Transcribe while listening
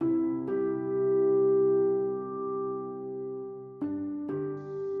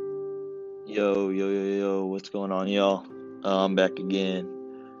Yo, what's going on, y'all? I'm back again.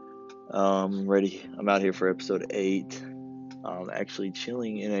 Ready. I'm out here for episode 8. I'm actually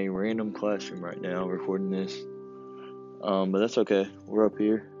chilling in a random classroom right now, recording this. But that's okay. We're up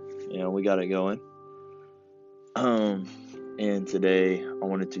here. We got it going. Um, and today I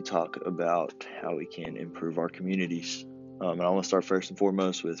wanted to talk about how we can improve our communities. And I want to start first and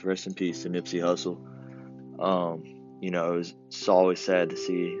foremost with rest in peace to Nipsey Hussle. It's always sad to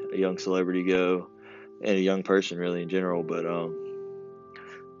see a young celebrity go, and a young person really in general, but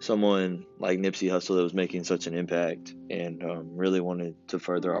someone like Nipsey Hussle that was making such an impact and really wanted to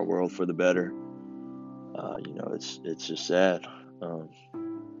further our world for the better. It's just sad.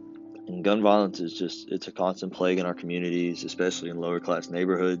 And gun violence is it's a constant plague in our communities, especially in lower class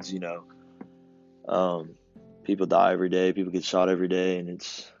neighborhoods. Um, People die every day, people get shot every day, and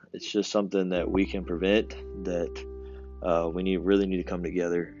it's just something that we can prevent. That we really need to come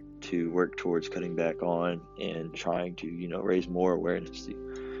together to work towards cutting back on and trying to raise more awareness,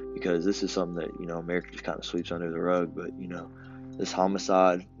 because this is something that America just kind of sweeps under the rug. But this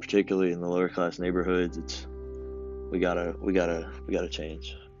homicide, particularly in the lower class neighborhoods, we gotta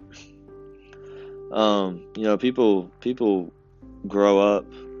change. People grow up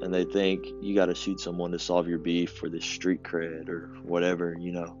and they think you gotta shoot someone to solve your beef for this street cred or whatever.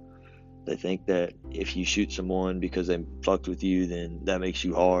 They think that if you shoot someone because they fucked with you, then that makes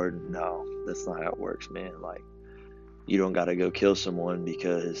you hard. No, that's not how it works, man. Like, you don't gotta go kill someone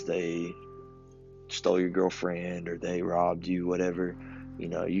because they stole your girlfriend or they robbed you, whatever. You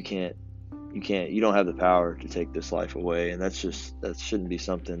don't have the power to take this life away, and that shouldn't be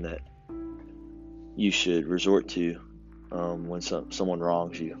something that you should resort to when someone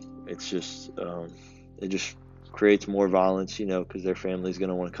wrongs you. It just creates more violence, because their family's going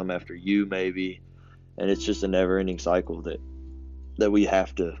to want to come after you, maybe, and it's just a never-ending cycle that we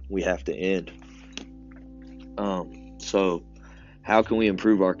have to end. So how can we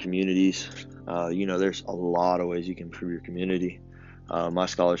improve our communities? There's a lot of ways you can improve your community. My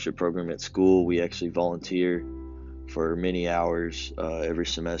scholarship program at school, we actually volunteer for many hours every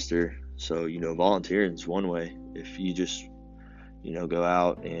semester. So volunteering is one way. If you just go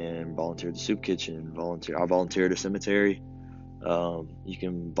out and volunteer at the soup kitchen, I volunteer at a cemetery. You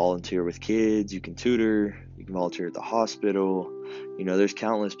can volunteer with kids, you can tutor, you can volunteer at the hospital. There's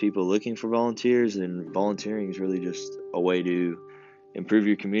countless people looking for volunteers, and volunteering is really just a way to improve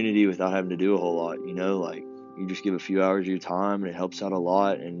your community without having to do a whole lot. Like, you just give a few hours of your time and it helps out a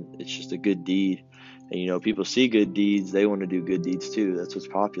lot, and it's just a good deed. And people see good deeds, they want to do good deeds too. That's what's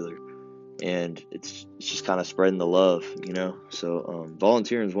popular, and it's just kind of spreading the love. So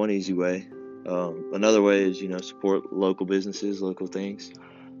volunteering is one easy way. Another way is support local businesses, local things.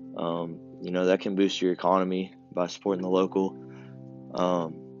 That can boost your economy by supporting the local,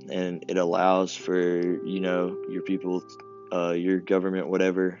 and it allows for your people, your government,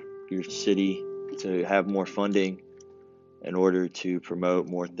 whatever, your city, to have more funding in order to promote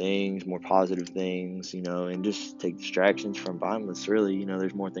more things, more positive things, and just take distractions from violence. Really,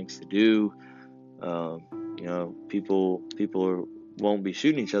 there's more things to do. People won't be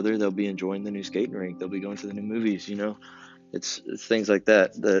shooting each other. They'll be enjoying the new skating rink. They'll be going to the new movies. It's things like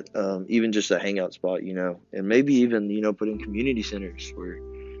that even just a hangout spot. And maybe even put in community centers where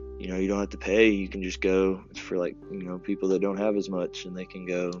you don't have to pay. You can just go. It's for, like, people that don't have as much, and they can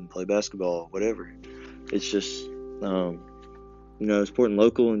go and play basketball, whatever. It's just supporting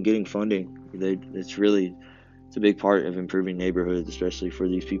local and getting funding. It's a big part of improving neighborhoods, especially for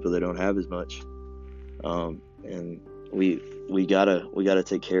these people that don't have as much. And we gotta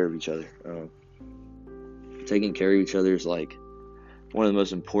take care of each other. Taking care of each other is like one of the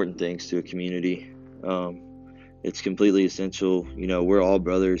most important things to a community. It's completely essential. We're all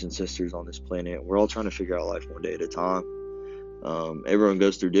brothers and sisters on this planet. We're all trying to figure out life one day at a time. Everyone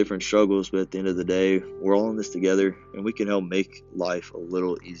goes through different struggles, but at the end of the day, we're all in this together, and we can help make life a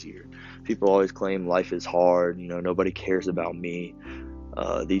little easier. People always claim life is hard. Nobody cares about me.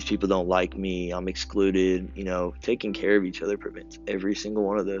 These people don't like me. I'm excluded. Taking care of each other prevents every single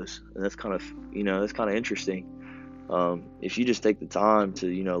one of those, and that's kind of interesting. If you just take the time to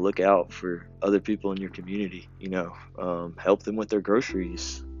look out for other people in your community, help them with their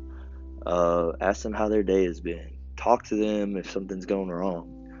groceries, ask them how their day has been, talk to them if something's going wrong,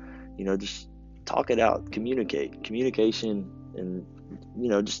 just talk it out, communication, and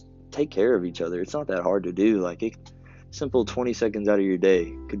just take care of each other. It's not that hard to do. Like, simple 20 seconds out of your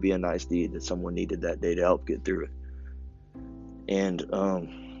day could be a nice deed that someone needed that day to help get through it. And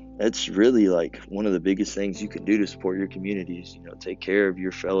that's really, like, one of the biggest things you can do to support your communities. Take care of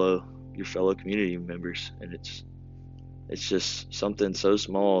your fellow community members, and It's just something so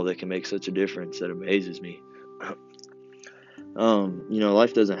small that can make such a difference that amazes me.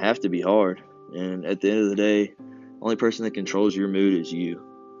 Life doesn't have to be hard, and at the end of the day, only person that controls your mood is you.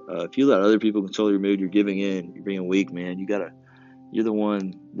 If you let other people control your mood, you're giving in. You're being weak, man. You're the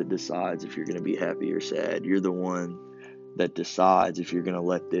one that decides if you're gonna be happy or sad. You're the one that decides if you're gonna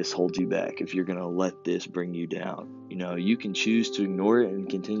let this hold you back, if you're gonna let this bring you down. You can choose to ignore it and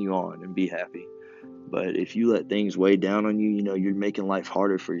continue on and be happy. But if you let things weigh down on you, you're making life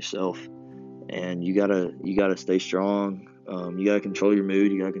harder for yourself. And you gotta stay strong. You gotta control your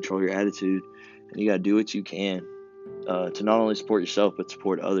mood. You gotta control your attitude, and you gotta do what you can to not only support yourself but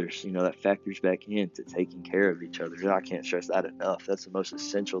support others. That factors back into taking care of each other. And I can't stress that enough. That's the most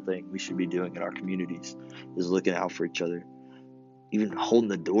essential thing we should be doing in our communities, is looking out for each other. Even holding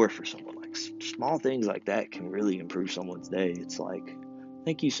the door for someone, like small things like that can really improve someone's day. It's like,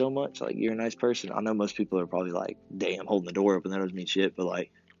 thank you so much. Like, you're a nice person. I know most people are probably like, damn, holding the door open, that doesn't mean shit. But like,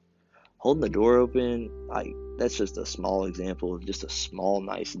 holding the door open, like, that's just a small example of just a small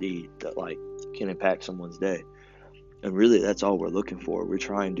nice deed that like can impact someone's day. And really, that's all we're looking for. We're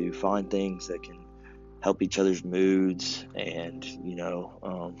trying to find things that can help each other's moods and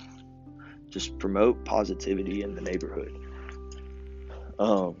just promote positivity in the neighborhood.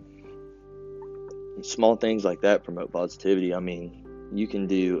 Small things like that promote positivity. I mean, you can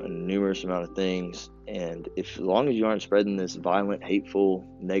do a numerous amount of things, and as long as you aren't spreading this violent, hateful,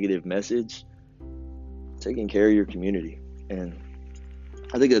 negative message, taking care of your community. And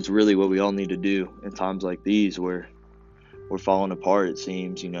I think that's really what we all need to do in times like these, where we're falling apart, it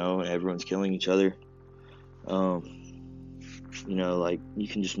seems, and everyone's killing each other. Like, you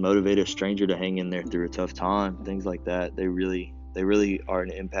can just motivate a stranger to hang in there through a tough time. Things like that, they really are an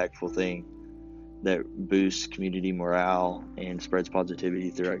impactful thing that boosts community morale and spreads positivity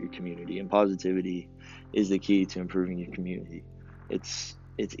throughout your community. And positivity is the key to improving your community. It's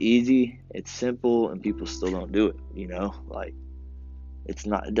easy, it's simple, and people still don't do it. Like,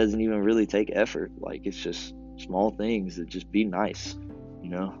 it doesn't even really take effort. Like, it's just small things that just be nice.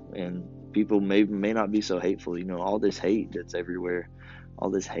 And people may not be so hateful. All this hate that's everywhere, all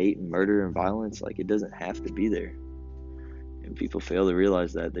this hate and murder and violence, like, it doesn't have to be there. And people fail to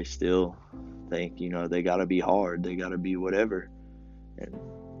realize that. They still think, they gotta be hard, they gotta be whatever. And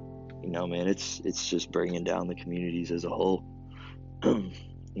man, it's just bringing down the communities as a whole.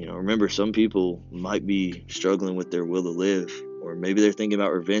 Remember, some people might be struggling with their will to live, or maybe they're thinking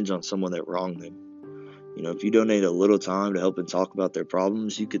about revenge on someone that wronged them. If you donate a little time to help and talk about their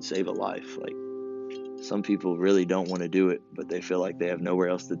problems, you could save a life. Like, some people really don't want to do it, but they feel like they have nowhere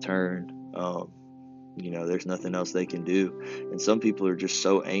else to turn. There's nothing else they can do. And some people are just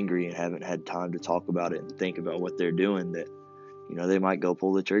so angry and haven't had time to talk about it and think about what they're doing that, they might go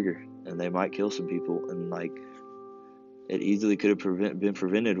pull the trigger and they might kill some people. And like, it easily could have been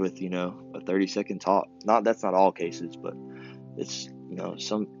prevented with, a 30-second talk. That's not all cases, but it's,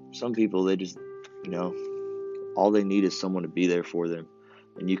 some people, they just, all they need is someone to be there for them,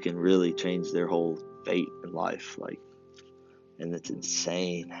 and you can really change their whole fate in life. Like, and it's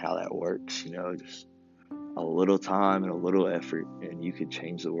insane how that works. Just a little time and a little effort, and you could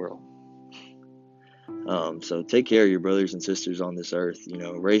change the world. So take care of your brothers and sisters on this earth.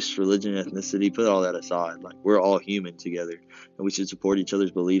 Race, religion, ethnicity, put all that aside. Like, we're all human together, and we should support each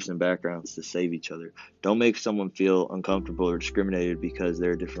other's beliefs and backgrounds to save each other. Don't make someone feel uncomfortable or discriminated because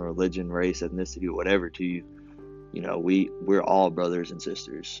they're a different religion, race, ethnicity, or whatever to you. We're all brothers and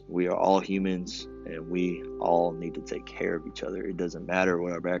sisters. We are all humans, and we all need to take care of each other. It doesn't matter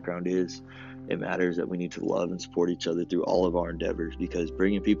what our background is. It matters that we need to love and support each other through all of our endeavors, because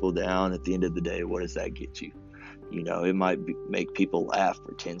bringing people down, at the end of the day, what does that get you? It might make people laugh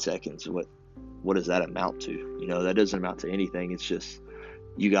for 10 seconds. What does that amount to? That doesn't amount to anything. It's just,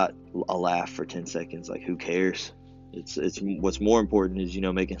 you got a laugh for 10 seconds. Like, who cares? It's what's more important is,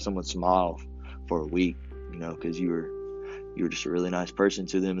 making someone smile for a week, because you were just a really nice person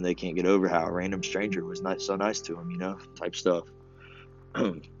to them, and they can't get over how a random stranger was so nice to them, type stuff.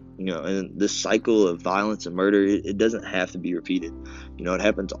 And this cycle of violence and murder, it doesn't have to be repeated. It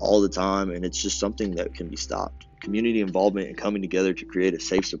happens all the time, and it's just something that can be stopped. Community involvement and coming together to create a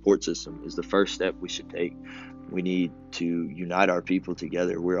safe support system is the first step we should take. We need to unite our people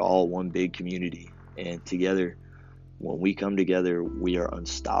together. We're all one big community, and together, when we come together, we are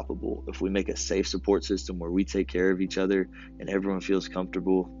unstoppable. If we make a safe support system where we take care of each other and everyone feels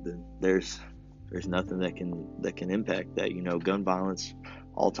comfortable, then there's nothing that can impact that. Gun violence,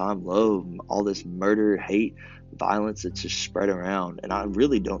 all-time low. All this murder, hate, violence, it's just spread around, and I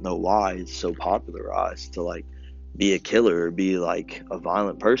really don't know why it's so popularized to like be a killer or be like a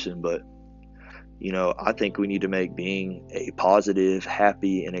violent person. But I think we need to make being a positive,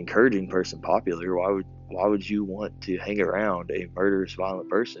 happy, and encouraging person popular. Why would you want to hang around a murderous, violent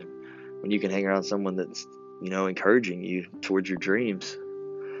person when you can hang around someone that's, encouraging you towards your dreams?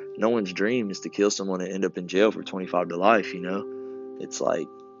 No one's dream is to kill someone and end up in jail for 25 to life. It's like,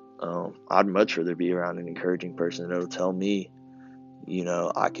 I'd much rather be around an encouraging person that'll tell me,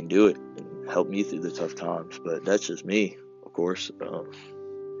 I can do it and help me through the tough times. But that's just me, of course.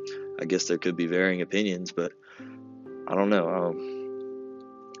 I guess there could be varying opinions, but I don't know.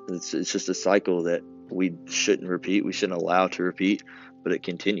 It's just a cycle that we shouldn't repeat. We shouldn't allow to repeat, but it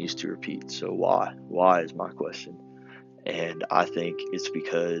continues to repeat. So why? Why is my question. And I think it's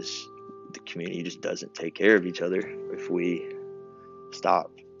because the community just doesn't take care of each other. If we stop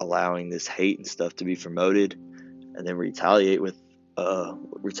allowing this hate and stuff to be promoted, and then retaliate with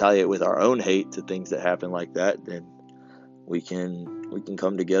our own hate to things that happen like that, then we can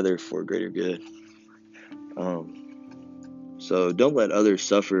come together for greater good. So don't let others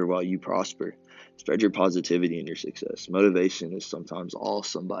suffer while you prosper. Spread your positivity and your success. Motivation is sometimes all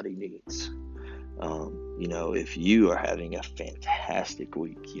somebody needs. If you are having a fantastic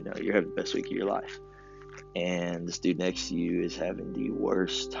week, you're having the best week of your life, and this dude next to you is having the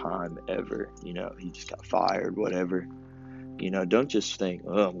worst time ever, he just got fired, whatever, don't just think,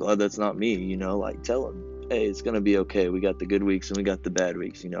 oh, I'm glad that's not me, tell him, hey, it's going to be okay. We got the good weeks and we got the bad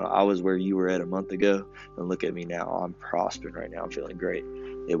weeks. I was where you were at a month ago, and look at me now. I'm prospering right now. I'm feeling great.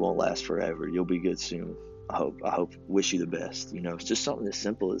 It won't last forever. You'll be good soon. I hope, wish you the best. It's just something as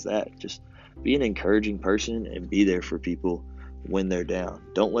simple as that. Just be an encouraging person and be there for people when they're down.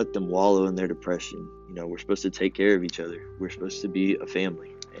 Don't let them wallow in their depression. We're supposed to take care of each other. We're supposed to be a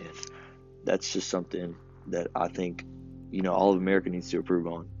family. And that's just something that I think, all of America needs to improve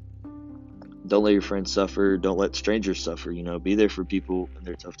on. Don't let your friends suffer. Don't let strangers suffer. Be there for people in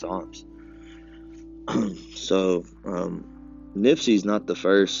their tough times. So, Nipsey's not the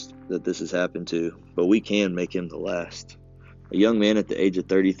first that this has happened to, but we can make him the last. A young man at the age of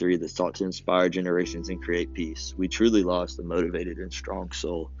 33 that sought to inspire generations and create peace. We truly lost a motivated and strong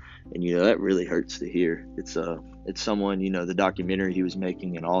soul. And, that really hurts to hear. It's someone, the documentary he was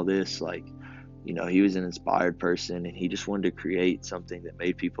making and all this, he was an inspired person, and he just wanted to create something that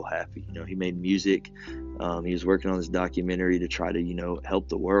made people happy. He made music. He was working on this documentary to try to, help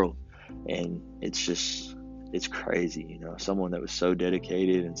the world. And it's crazy, someone that was so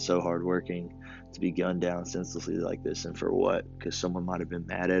dedicated and so hardworking to be gunned down senselessly like this. And for what? Because someone might have been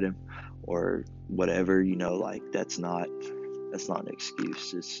mad at him or whatever, that's not an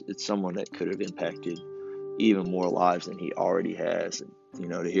excuse. It's someone that could have impacted even more lives than he already has. And,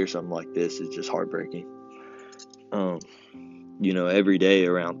 to hear something like this is just heartbreaking. Every day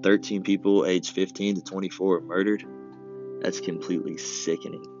around 13 people aged 15 to 24 are murdered. That's completely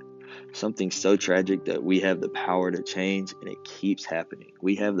sickening. Something so tragic that we have the power to change, and it keeps happening.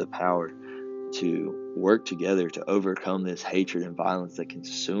 We have the power to work together to overcome this hatred and violence that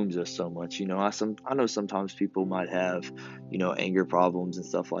consumes us so much. I know sometimes people might have, anger problems and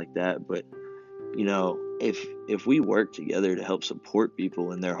stuff like that, but if we work together to help support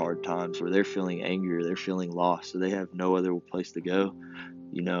people in their hard times where they're feeling angry or they're feeling lost, so they have no other place to go,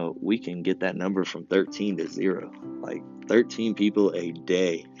 we can get that number from 13 to 0. 13 people a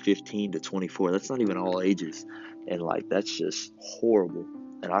day, 15 to 24. That's not even all ages. And that's just horrible.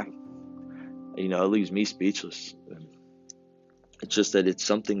 And it leaves me speechless. And it's just that it's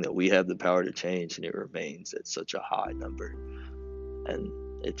something that we have the power to change, and it remains at such a high number.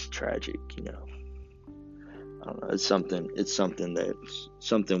 And it's tragic, I don't know. It's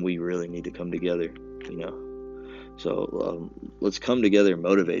something we really need to come together, So let's come together and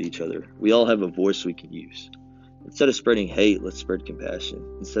motivate each other. We all have a voice we can use. Instead of spreading hate, let's spread compassion.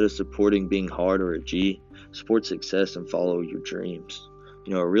 Instead of supporting being hard or a G, support success and follow your dreams.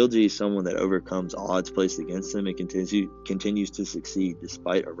 A real G is someone that overcomes odds placed against them and continues to succeed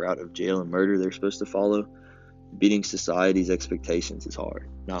despite a route of jail and murder they're supposed to follow. Beating society's expectations is hard,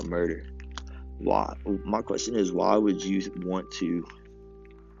 not murder. Why? My question is, why would you want to,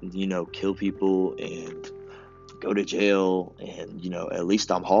 kill people and go to jail and, at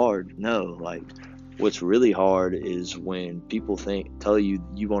least I'm hard? No, what's really hard is when people tell you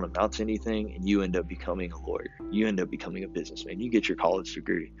you won't amount to anything, and you end up becoming a lawyer. You end up becoming a businessman. You get your college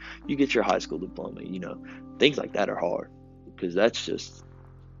degree. You get your high school diploma. Things like that are hard, because that's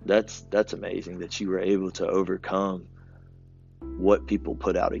amazing that you were able to overcome what people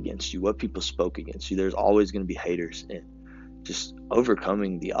put out against you, what people spoke against you. There's always going to be haters, and just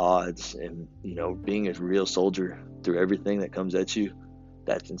overcoming the odds and, being a real soldier through everything that comes at you.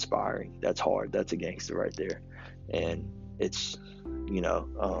 That's inspiring. That's hard. That's a gangster right there. And it's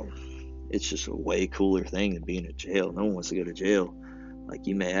it's just a way cooler thing than being in jail. No one wants to go to jail. Like,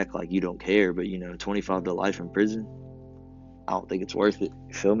 you may act like you don't care, but 25 to life in prison, I don't think it's worth it.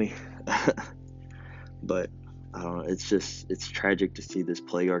 You feel me? But I don't know. It's tragic to see this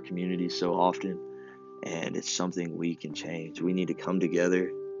plague our community so often, and it's something we can change. We need to come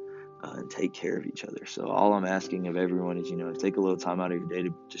together and take care of each other. So all I'm asking of everyone is, take a little time out of your day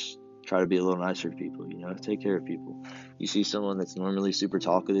to just try to be a little nicer to people. Take care of people. You see someone that's normally super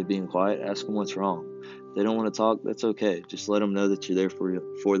talkative being quiet, ask them what's wrong. If they don't want to talk, that's okay. Just let them know that you're there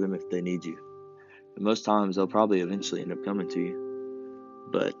for them if they need you. And most times they'll probably eventually end up coming to you.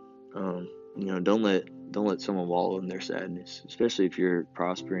 But don't let someone wallow in their sadness, especially if you're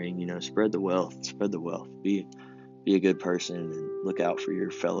prospering. Spread the wealth. Be a good person and look out for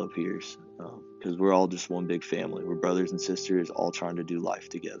your fellow peers, because we're all just one big family. We're brothers and sisters all trying to do life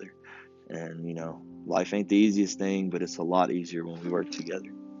together. And life ain't the easiest thing, but it's a lot easier when we work together.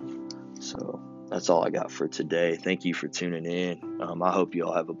 So that's all I got for today. Thank you for tuning in. I hope you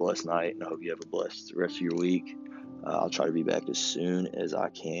all have a blessed night, and I hope you have a blessed rest of your week. I'll try to be back as soon as I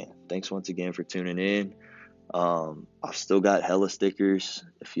can. Thanks once again for tuning in. I've still got hella stickers.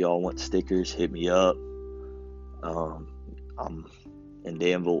 If y'all want stickers, hit me up. I'm in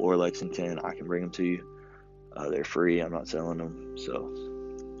Danville or Lexington. I can bring them to you. They're free. I'm not selling them. So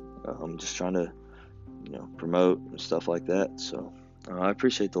I'm just trying to, promote and stuff like that. So I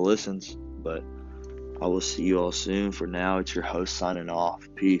appreciate the listens, but I will see you all soon. For now, it's your host signing off.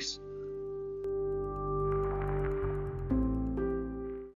 Peace.